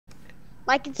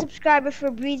Like and subscribe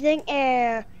for breathing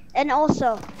air. And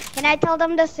also, can I tell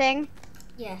them the thing?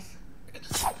 Yes.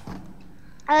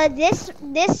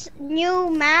 This new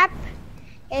map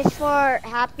is for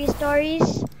happy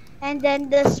stories, and then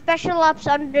the Special Ops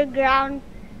Underground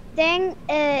thing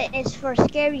is for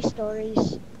scary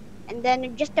stories. And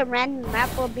then just a random map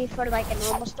will be for like a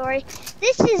normal story.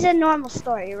 This is a normal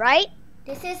story, right?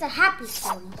 This is a happy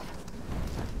story.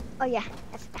 Oh yeah,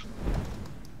 that's that.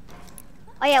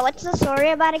 Oh yeah, what's the story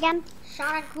about again?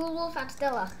 Sean and Cool Wolf and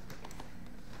Stella.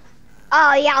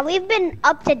 Oh yeah, we've been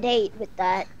up to date with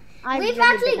that. We've really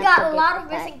actually been up to got a date lot with of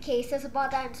that. missing cases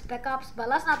about that in Spec Ops, but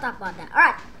let's not talk about that.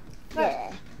 Alright. First,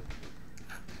 Yeah.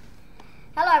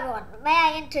 hello everyone. May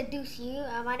I introduce you?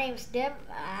 My name is Dim.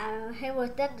 I'm here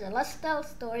with Denzel. Let's tell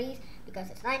stories because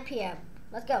it's 9 p.m.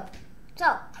 Let's go.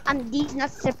 So, I'm These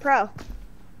Nuts to Pro.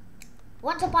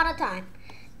 once upon a time,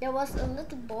 there was a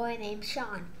little boy named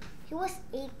Sean. He was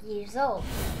 8 years old.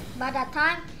 By that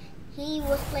time, he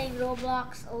was playing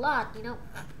Roblox a lot, you know.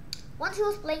 Once he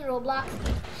was playing Roblox,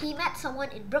 he met someone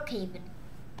in Brookhaven.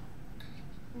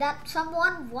 That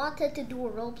someone wanted to do a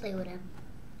roleplay with him.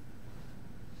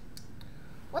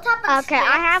 What happens Okay,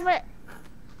 next? I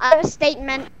have a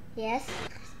statement. Yes.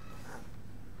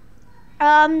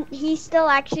 He still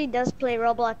actually does play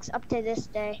Roblox up to this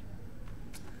day.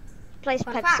 He plays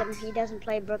Fun Pet fact. Sim. He doesn't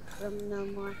play Brookrim no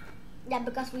more. Yeah,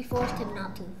 because we forced him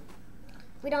not to.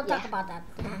 We don't talk Yeah. about that.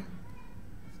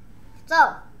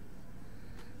 So,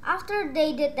 after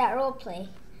they did that roleplay,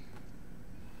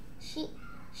 she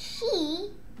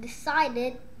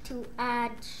decided to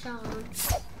add Sean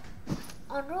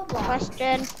on Roblox.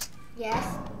 Question. Yes.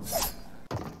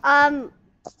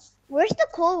 Where's the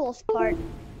Cool Wolf part?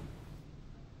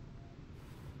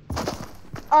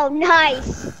 Oh,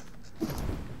 nice.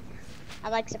 I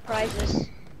like surprises.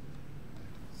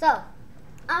 So,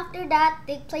 after that,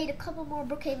 they played a couple more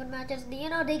Brookhaven matches. You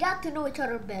know, they got to know each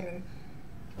other better.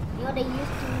 You know, they used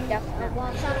to, Definitely.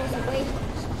 while Sean was away,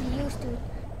 he used to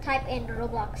type in the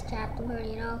Roblox chat to her,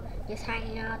 you know, just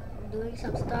hanging out, doing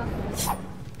some stuff.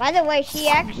 By the way, she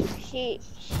has. Should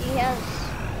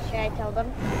I tell them?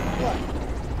 What?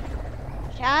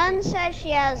 Sean says she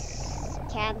has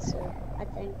cancer. I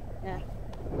think. Yeah.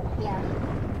 Yeah.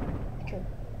 True.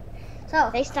 So,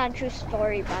 Based on true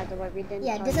story, by the way, we didn't.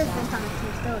 yeah, tell this you is that. based on a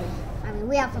true story. I mean,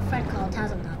 we have a friend called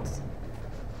Hazelnuts.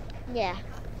 Yeah.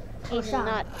 He's Sean.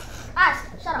 not.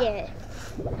 Shut up. Yeah.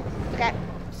 Okay.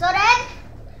 So then,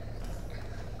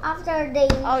 after they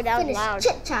Oh, that was finished loud.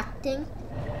 chit-chatting,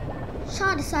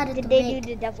 Sean decided Did to they make do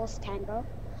the Devil's Tango?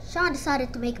 Sean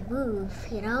decided to make a move,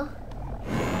 you know?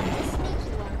 A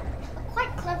sneaky one. A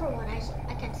quite clever one, I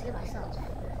can say myself.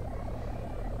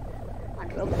 On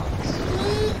Roblox. He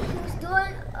was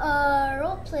doing a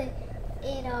roleplay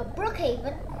in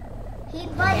Brookhaven. He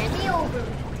invited me over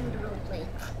to the roleplay.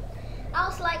 I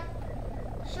was like,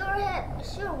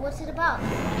 sure, what's it about?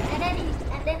 And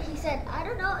then he said, I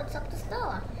don't know, it's up to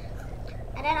Stella.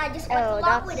 And then I just went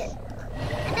along with it.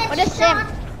 And then What is Sim?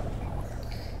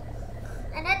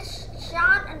 And then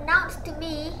Sean announced to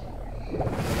me,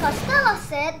 because Stella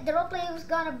said the roleplay was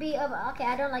gonna be okay,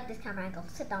 I don't like this camera angle.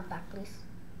 Sit down back, please.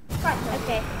 Right,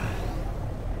 Okay.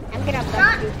 I'm gonna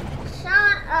bust you.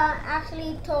 Sean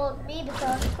actually told me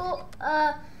because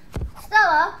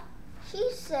Stella, she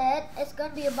said it's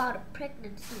gonna be about a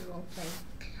pregnancy roleplay.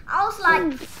 I was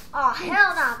like, oh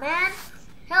hell no, man,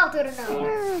 hell to the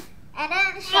no. And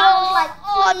then Sean was like,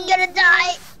 I'm gonna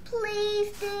die.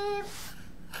 please, Dave.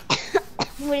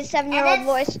 With a 7-year-old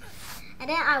voice. And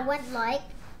then I went like,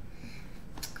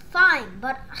 fine,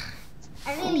 but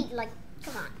I really like,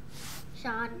 come on,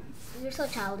 Sean, you're so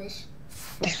childish.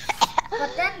 But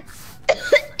then,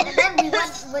 and then we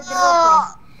went with the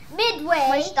roleplay. My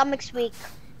Midway, stomach's weak.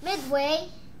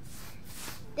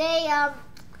 they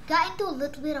got into a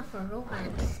little bit of a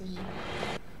romance scene.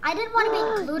 I didn't want to be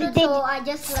included, Did they- so I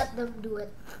just let them do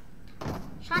it.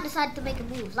 Sean decided to make a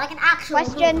move, like an actual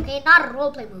Question. move, okay, not a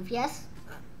roleplay move. Yes.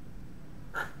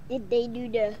 Did they do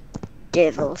the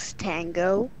Devil's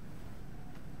Tango?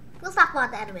 We'll talk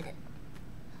about that in a minute.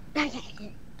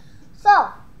 Okay. So,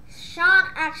 Sean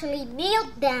actually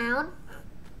kneeled down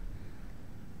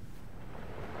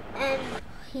and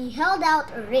he held out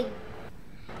a ring.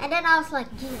 And then I was like,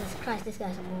 Jesus Christ, this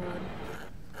guy's a moron.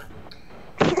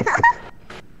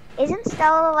 Isn't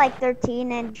Stella like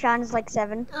 13 and Sean's like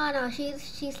 7? Oh no,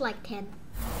 she's like 10.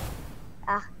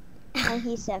 And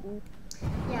he's 7.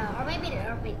 Yeah, or maybe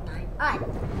 9. Alright.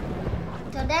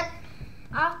 So then,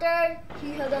 after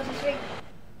he held out his ring,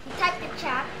 he typed in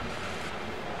chat,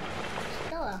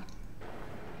 Stella,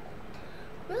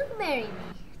 will you marry me?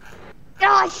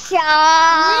 Oh, Sean!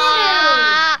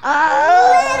 Literally.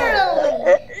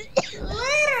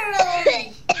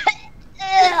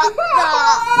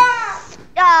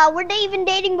 were they even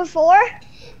dating before?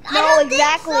 I No, don't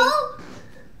exactly.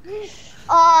 think so.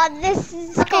 Oh, this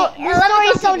is Okay, this let me story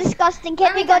is so continue. disgusting. Let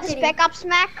Can me we go to continue. Spec Ops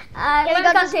Mac? Can we Let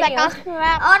go me to Spec continue. Ops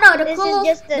Mac? Oh no, This is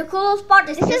just the coolest part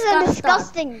is This just is gonna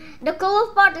disgusting. start. The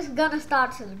coolest part is gonna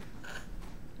start soon.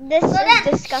 This So is then,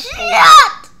 disgusting.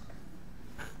 shut!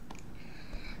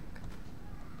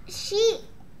 She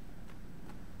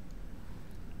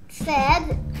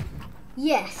said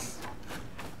yes.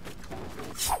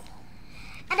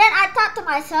 And then I thought to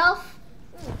myself,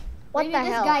 What maybe the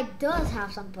this hell? guy does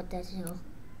have some potential.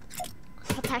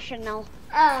 Professional.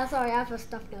 Sorry, I have a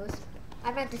stuffed nose.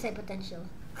 I meant to say potential.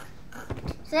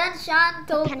 So then Sean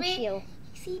told me, Potential.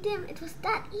 see them, it was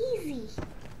that easy.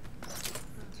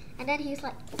 And then he was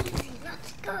like, easy,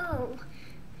 let's go.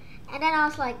 And then I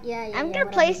was like, yeah. I'm gonna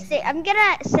whatever, easy. I'm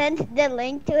gonna send the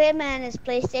link to him and his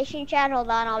PlayStation chat. Hold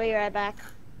on, I'll be right back.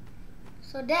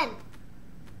 So then,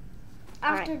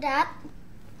 after that,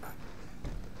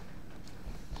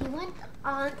 he went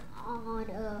on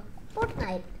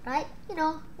Fortnite, right? You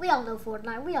know, we all know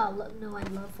Fortnite. We all know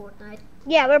and love Fortnite.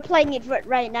 Yeah, we're playing it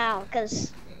right now,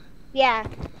 cause yeah,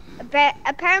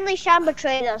 apparently Sean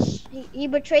betrayed us. He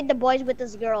betrayed the boys with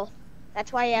this girl.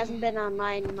 That's why he hasn't been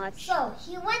online much. So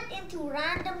he went into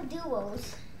random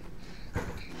duos,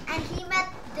 and he met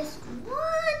this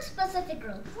one specific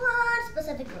girl.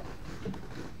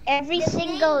 Every This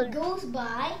single name goes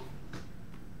by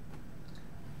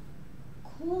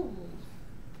Cool.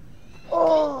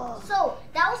 oh So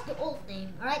that was the old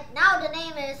name. All right. Now the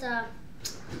name is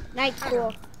night I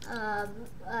school. don't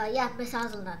know. Yeah, Miss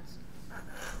Hazelnuts.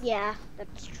 Yeah,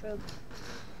 that's true.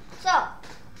 So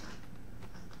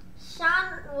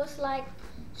Sean was like,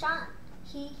 Sean.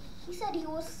 He said he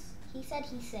was. He said.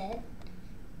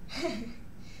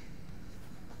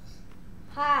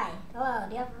 Hi, hello.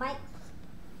 Do you have a mic?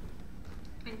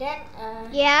 And then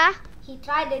Yeah. he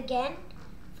tried again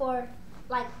for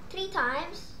like 3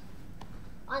 times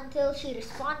until she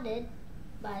responded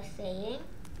by saying,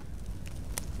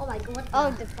 "Oh my god,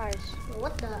 Oh, the price.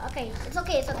 what the? Okay, it's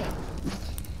okay.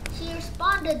 She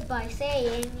responded by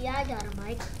saying, "Yeah, I got a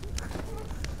mic."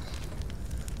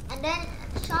 And then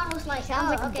Sean was like, Sounds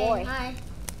 "Oh, like a okay, boy." hi."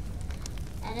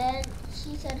 And then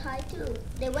she said hi too.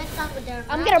 They went on with their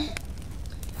I'm match.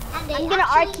 And they I'm gonna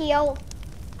actually, RKO.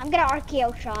 I'm gonna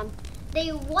RKO Sean.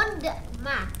 they won the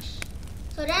match.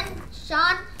 So then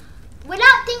Sean,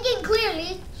 without thinking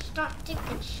clearly, start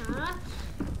thinking Sean,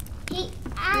 he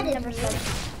added Never her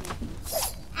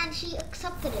said. and she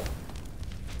accepted it.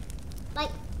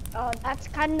 Like Oh, that's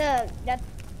kinda that.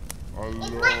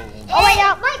 it might, Oh, wait,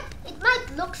 no. it might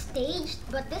look staged,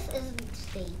 but this isn't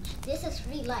staged. This is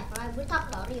real life, right? We're talking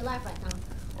about real life right now.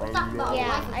 We're talking about Yeah,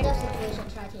 life and death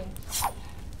situations right here.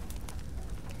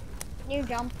 You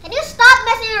jump. Can you stop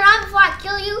messing around before I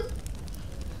kill you?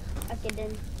 Okay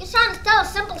then. Just trying to tell a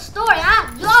simple story,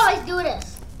 huh? You always do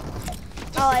this.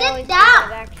 Just I sit always down. think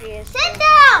that actually is Sit true.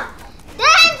 down. I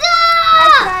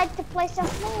Denzel! tried to place a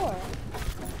floor.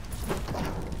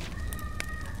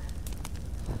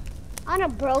 On a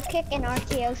bro kick and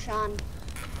RTO Sean.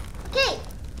 Okay.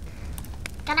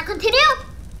 Can I continue?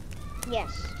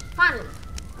 Yes. Finally.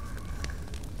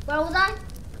 Where was I?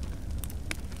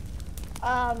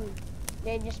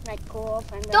 They just met cool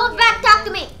and then Don't he back talk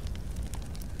to had- me.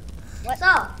 What?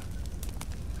 So,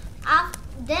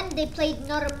 then they played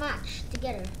another match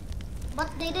together, but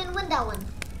they didn't win that one.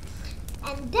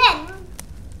 And then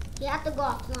he had to go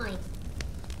offline.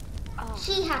 Oh.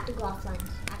 She had to go offline,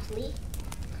 actually.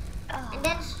 Oh. And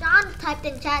then Sean typed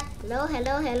in chat, hello,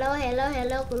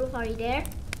 Kuruf, are you there?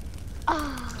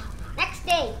 Oh. Next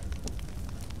day.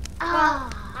 Oh.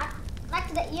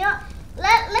 Next day, you know,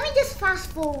 let me just fast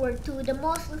forward to the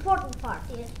most important part.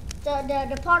 Yeah.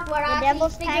 The part where I actually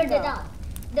Devil's figured it Tango. out.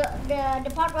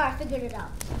 The part where I figured it out.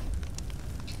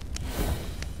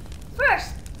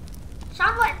 First,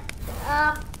 Sean went,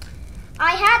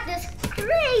 I had this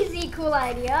crazy cool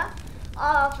idea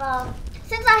of,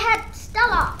 since I had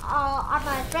Stella on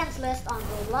my friends list on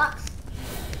Roblox,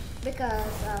 because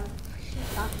she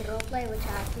stopped the roleplay, which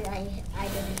actually I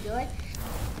did enjoy.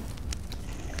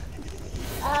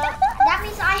 That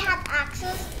means I had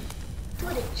access to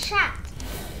the chat.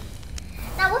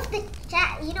 Now with the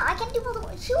chat, you know, I can do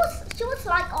multiple. She was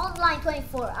like online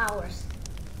 24 hours.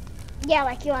 Yeah,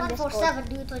 like you on Discord. 24/7,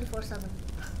 dude, 24/7.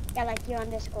 Yeah, like you on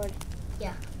Discord.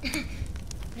 Yeah.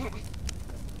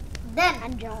 Then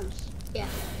And Jones. yeah,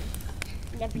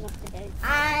 Never left the day.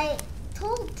 I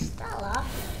told Stella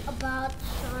about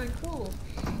Sean Cool.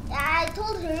 I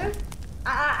told her,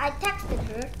 I texted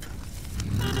her,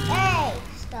 hey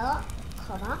Stella,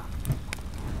 come on.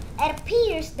 It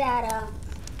appears that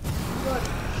your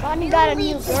Sean got a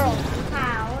new newly girl.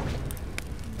 found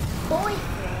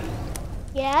boyfriend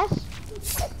Yes.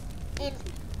 in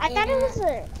I thought it was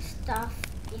a. stuff,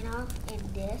 you know,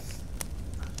 in this.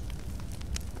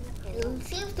 It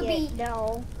seems to Yeah, be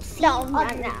no. seeing No, no,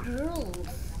 other no. girls.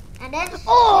 And then she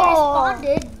Oh.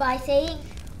 responded by saying,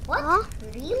 "What? Huh?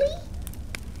 Really?"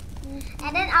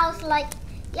 And then I was like,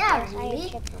 "Yeah, Yes, I really."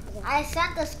 checked over there. I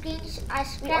sent a I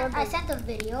ordered. sent a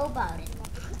video about it.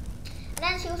 And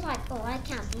then she was like, "Oh, I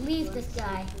can't believe this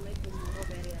guy."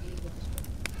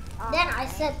 Then I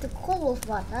said to Cole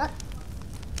about that.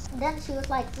 Then she was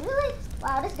like, "Really?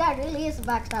 Wow, this guy really is a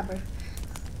backstabber."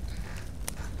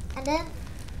 And then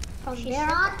from She there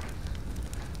said on,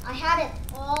 I had it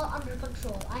all under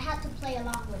control. I had to play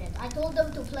along with it. I told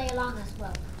them to play along as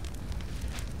well.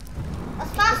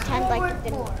 Let's fast Pretend like forward it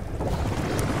didn't. more.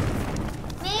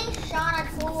 Me, Sean, and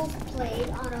Cole played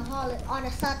on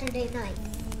a Saturday night.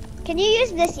 Can you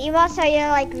use this email so you're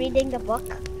like reading the book?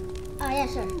 Oh yeah,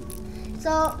 sure.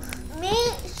 So me,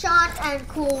 Sean, and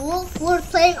Cool were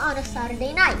playing on a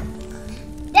Saturday night.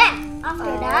 Then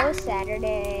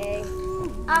Saturday.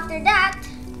 after that,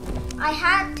 I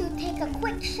had to take a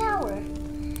quick shower.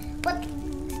 But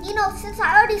you know, since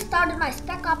I already started my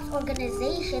Spec Ops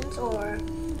organizations, or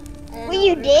Wait,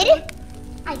 you did?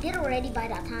 I did already by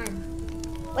that time.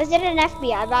 Was it an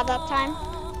FBI about that time?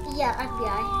 Yeah,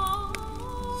 FBI.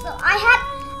 So I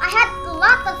had a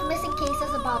lot of missing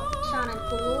cases about Sean and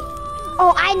Cool.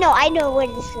 Oh, I know where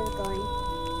this is going.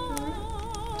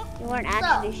 You weren't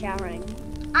actually showering.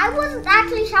 I wasn't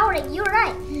actually showering, you're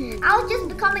right. I was just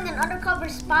becoming an undercover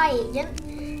spy agent,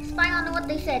 spying on what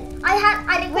they said. I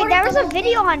recorded Wait, there was the a whole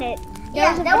video thing. on it.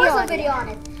 There was a on video it. on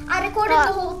it. I recorded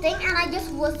the whole thing and I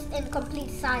just was in complete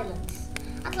silence.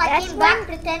 Until I That's came back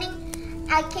pretending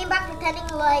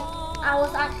like I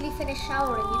was actually finished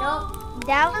showering, you know?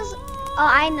 That was. Oh,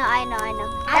 I know. I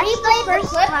That's replayed the the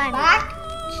first clip time. back.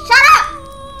 Shut up!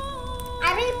 I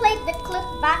replayed the clip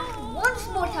back once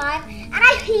more time and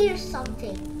I hear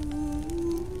something.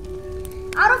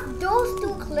 Out of those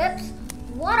two clips,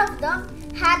 one of them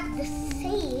had the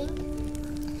saying.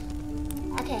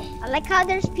 Okay. I like how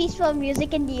there's peaceful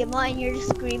music in the emo and you're just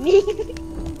screaming.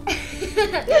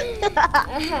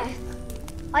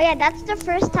 Oh yeah, that's the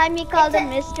first time you called them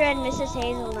Mr. and Mrs.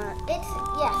 Hazelnut. Yes.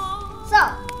 So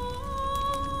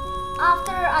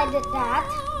after I did that,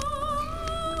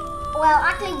 well,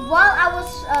 actually, while I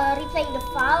was replaying the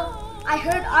file, I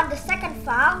heard on the second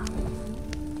file,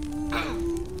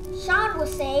 Sean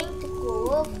was saying to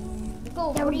Cove,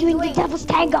 "Cove, They what were are you doing the doing Devil's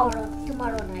Tango."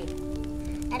 tomorrow night?"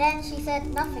 And then she said,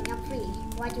 "Nothing. I'm free.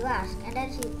 Why'd you ask?" And then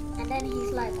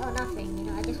he's like, "Oh, nothing. You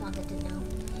know, I just wanted to know."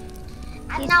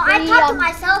 And He's now I free thought to on-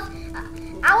 myself,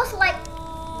 I was like,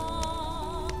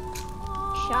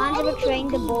 Sean's anything betraying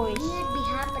the boys. weird be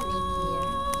happening here.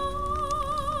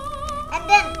 And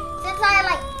then since I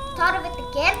like thought of it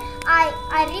again, I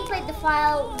replayed the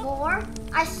file more.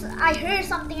 I heard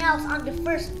something else on the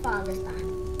first file this time.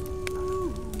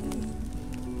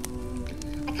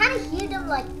 I kind of hear them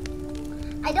like,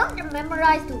 I don't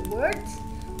memorize the words,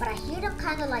 but I hear them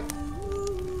kind of like,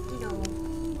 you know,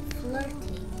 flirting.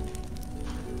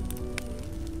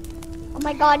 Oh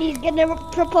my god, he's gonna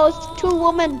propose to two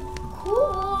women. Cool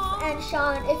Wolf and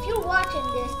Sean, if you're watching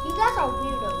this, you guys are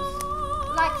weirdos.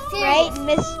 Like Right,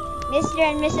 serious. Mr.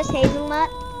 and Mrs. Hazelnut?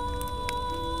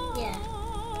 Yeah.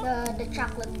 The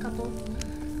chocolate couple.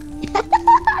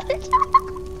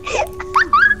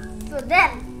 So then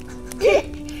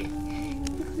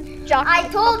I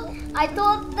told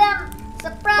them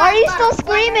surprise. Why are you still motherfucker.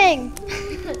 screaming?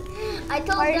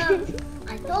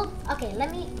 Okay,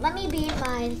 let me be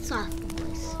my soft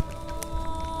voice.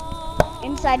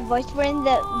 Inside voice, we're in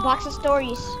the box of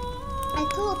stories. I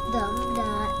told them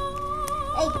that,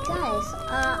 hey guys,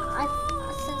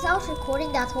 since I was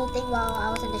recording that whole thing while I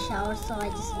was in the shower, so I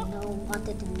just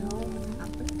wanted to know what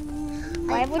happened.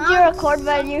 Why I would you found record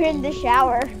while you're in the something.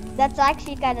 shower? That's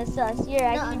actually kind of sus. You're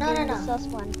actually No. doing the sus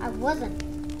one. I wasn't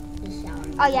in the shower.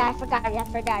 Oh yeah, I forgot.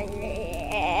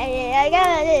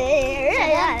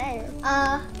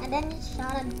 And then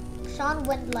Sean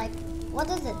went like, "What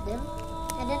is it, Dim?"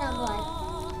 And then I'm like,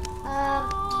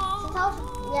 since I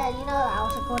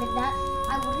was recording that,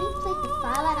 I replayed the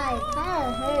file and I kind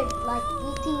of heard like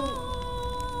you two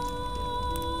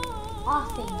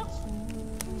offing.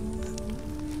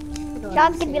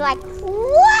 Sean could be like,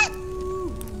 what?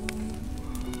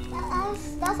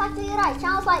 That's actually right.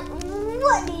 Sean was like,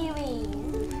 "What do you mean,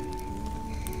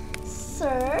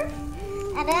 sir?"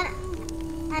 And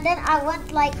then I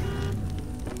went like,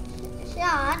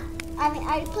 "Sean, I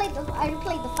replayed the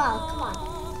file. Come on,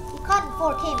 you caught in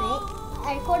 4K, mate. I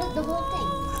recorded the whole thing."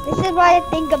 This is what I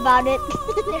think about it.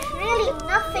 There's really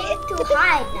nothing to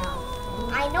hide now.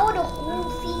 I know the whole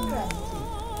secret.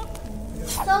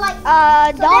 So like,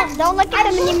 don't look at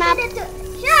the mini map.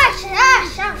 Shush.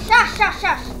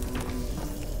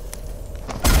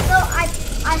 So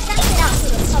I sent it out to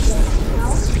the public. You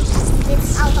know,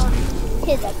 it's out on.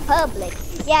 To the public.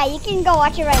 Yeah, you can go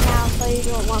watch it right now, so you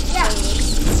don't want to. Yeah.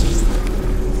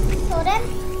 So then,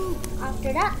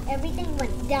 after that, everything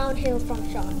went downhill from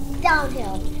Sean.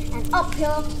 Downhill and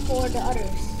uphill for the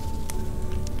others.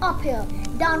 Uphill,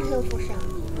 downhill for Sean.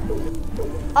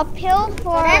 Uphill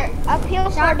for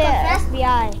Sean the confessed.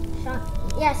 FBI. Sean,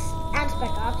 yes, and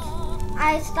Spec Ops.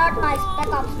 I start my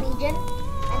Spec Ops Legion,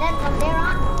 and then from there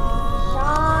on,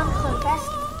 Sean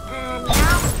confessed, and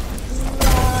now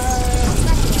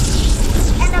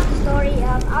end of the story.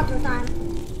 Outro time.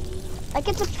 Like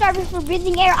and subscribe for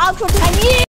Breathing Air outro time.